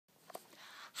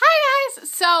guys,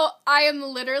 so I am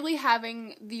literally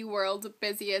having the world's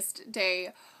busiest day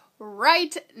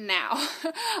right now.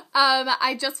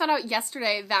 I just found out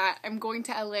yesterday that I'm going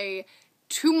to LA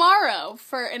tomorrow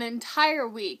for an entire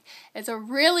week. It's a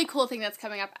really cool thing that's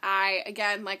coming up.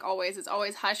 Again, like always, it's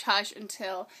always hush hush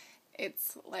until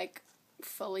it's like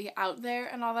fully out there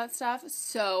and all that stuff.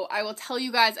 So I will tell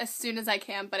you guys as soon as I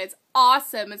can, but it's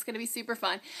awesome. It's going to be super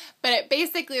fun. But it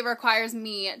basically requires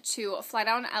me to fly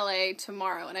down to LA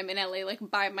tomorrow, and I'm in LA like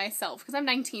by myself because I'm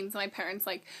 19, so my parents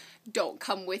like don't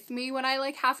come with me when I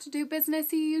like have to do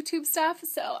businessy YouTube stuff.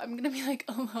 So I'm going to be like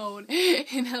alone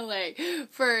in LA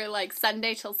for like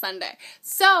Sunday till Sunday.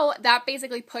 So that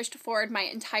basically pushed forward my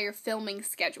entire filming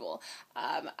schedule.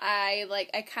 I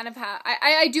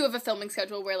do have a filming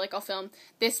schedule where like I'll film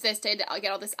this day, I'll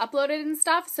get all this uploaded and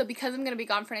stuff. So because I'm going to be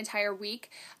gone for an entire week,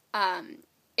 I'm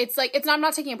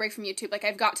not taking a break from YouTube. Like,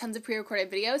 I've got tons of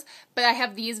pre-recorded videos, but I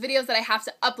have these videos that I have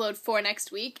to upload for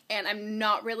next week, and I'm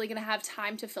not really going to have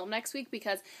time to film next week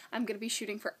because I'm going to be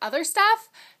shooting for other stuff.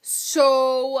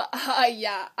 So,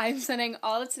 yeah, I'm spending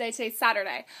all of today. Today's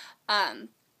Saturday. I'm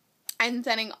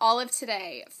spending all of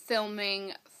today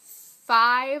filming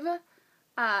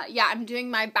I'm doing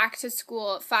my back to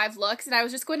school 5 looks, and I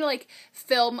was just going to like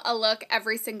film a look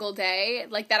every single day,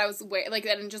 like that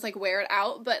and just like wear it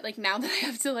out. But like now that I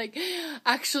have to like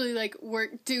actually like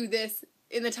do this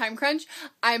in the time crunch,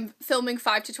 I'm filming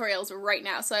 5 tutorials right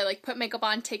now. So I like put makeup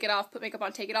on, take it off, put makeup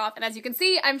on, take it off, and as you can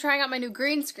see, I'm trying out my new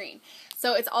green screen.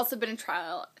 So it's also been a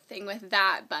trial thing with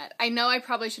that, but I know I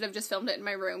probably should have just filmed it in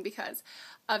my room because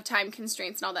of time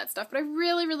constraints and all that stuff, but I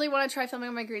really, really want to try filming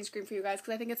on my green screen for you guys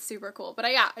because I think it's super cool. But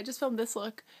I just filmed this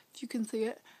look, if you can see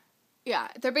it. Yeah,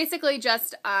 they're basically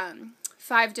just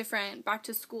 5 different back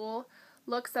to school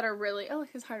looks that are really, oh look,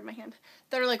 it's hard in my hand,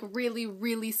 that are like really,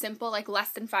 really simple, like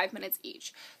less than 5 minutes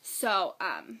each. So,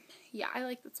 yeah, I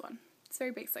like this one. It's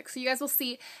very basic. So you guys will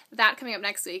see that coming up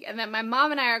next week. And then my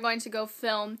mom and I are going to go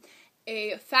film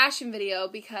a fashion video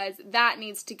because that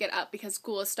needs to get up because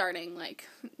school is starting like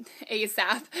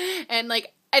ASAP, and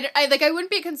like I wouldn't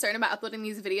be concerned about uploading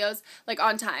these videos like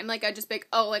on time. Like I'd just be like,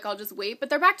 oh, like I'll just wait. But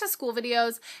they're back to school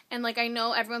videos, and like I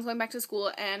know everyone's going back to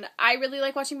school, and I really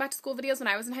like watching back to school videos when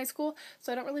I was in high school,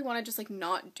 so I don't really want to just like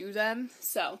not do them.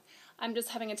 So I'm just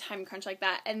having a time crunch like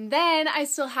that, and then I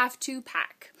still have to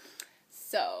pack.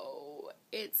 So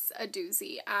it's a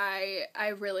doozy. I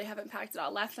really haven't packed it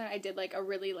all. Last night I did like a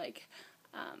really like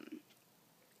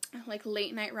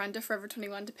late night run to Forever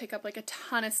 21 to pick up like a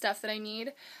ton of stuff that I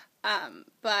need.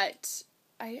 But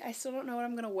I still don't know what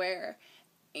I'm gonna wear.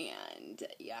 And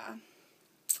yeah,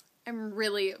 I'm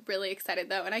really, really excited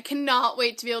though, and I cannot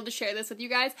wait to be able to share this with you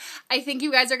guys. I think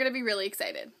you guys are gonna be really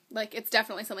excited. Like, it's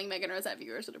definitely something Megan Rosette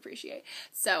viewers would appreciate.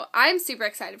 So I'm super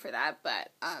excited for that,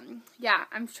 but yeah,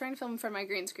 I'm trying to film in front of my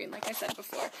green screen, like I said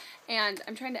before, and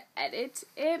I'm trying to edit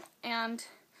it, and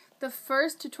the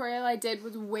first tutorial I did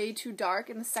was way too dark,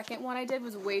 and the second one I did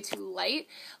was way too light,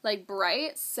 like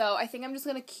bright, so I think I'm just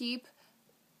gonna keep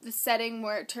the setting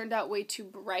where it turned out way too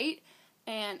bright.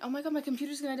 And, oh my god, my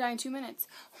computer's gonna die in 2 minutes.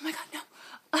 Oh my god,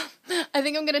 no. I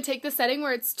think I'm gonna take the setting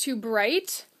where it's too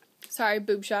bright. Sorry,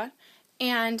 boob shot.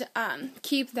 And,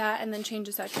 keep that and then change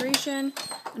the saturation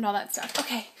and all that stuff.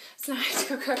 Okay, so now I have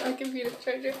to go grab my computer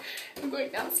charger. I'm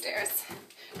going downstairs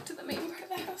to the main part of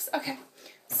the house. Okay,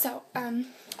 so,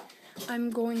 I'm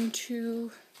going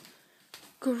to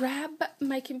grab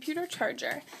my computer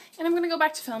charger, and I'm going to go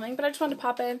back to filming, but I just wanted to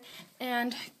pop in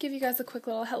and give you guys a quick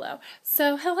little hello.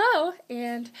 So, hello,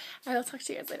 and I will talk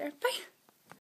to you guys later. Bye!